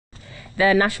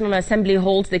The National Assembly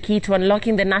holds the key to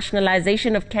unlocking the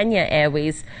nationalization of Kenya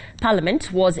Airways.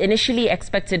 Parliament was initially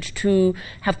expected to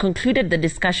have concluded the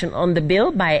discussion on the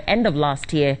bill by end of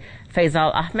last year.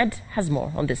 Faisal Ahmed has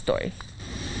more on this story.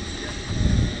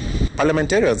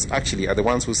 Parliamentarians actually are the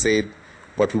ones who said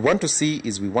what we want to see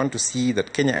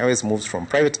that Kenya Airways moves from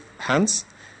private hands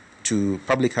to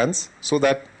public hands, so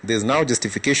that there's now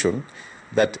justification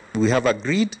that we have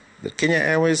agreed that Kenya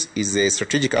Airways is a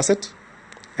strategic asset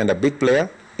and a big player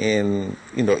in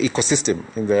ecosystem,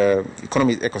 in the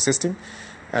economy ecosystem.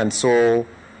 And so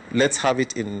let's have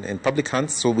it in public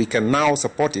hands so we can now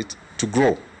support it to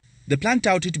grow. The plan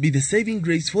touted to be the saving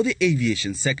grace for the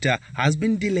aviation sector has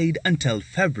been delayed until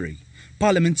February.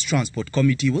 Parliament's Transport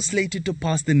Committee was slated to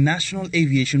pass the National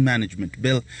Aviation Management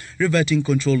Bill, reverting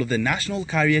control of the national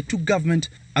carrier to government,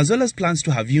 as well as plans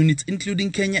to have units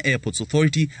including Kenya Airports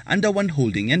Authority under one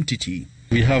holding entity.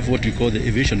 We have what we call the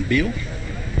Aviation Bill,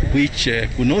 which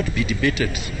could not be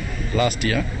debated last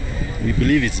year. We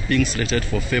believe it's being slated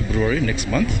for February next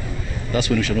month. That's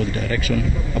when we shall know the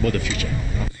direction about the future.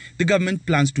 The government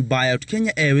plans to buy out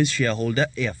Kenya Airways shareholder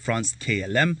Air France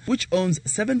KLM, which owns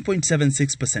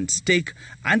 7.76% stake,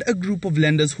 and a group of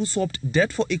lenders who swapped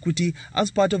debt for equity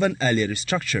as part of an earlier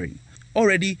restructuring.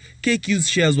 Already, KQ's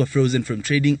shares were frozen from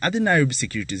trading at the Nairobi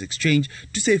Securities Exchange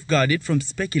to safeguard it from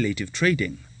speculative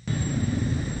trading.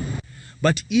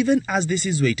 But even as this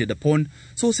is waited upon,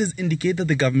 sources indicate that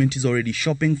the government is already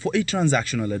shopping for a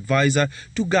transactional advisor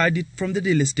to guide it from the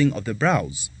delisting of the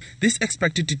browse. This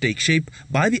expected to take shape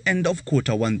by the end of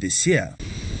Q1 this year.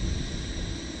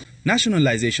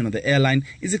 Nationalization of the airline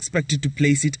is expected to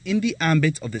place it in the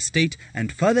ambit of the state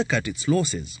and further cut its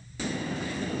losses.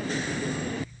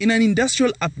 In an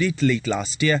industrial update late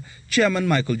last year, Chairman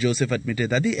Michael Joseph admitted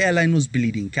that the airline was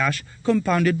bleeding cash,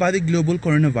 compounded by the global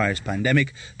coronavirus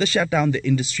pandemic that shut down the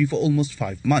industry for almost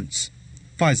 5 months.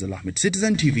 Faisal Ahmed,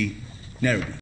 Citizen TV, Nairobi.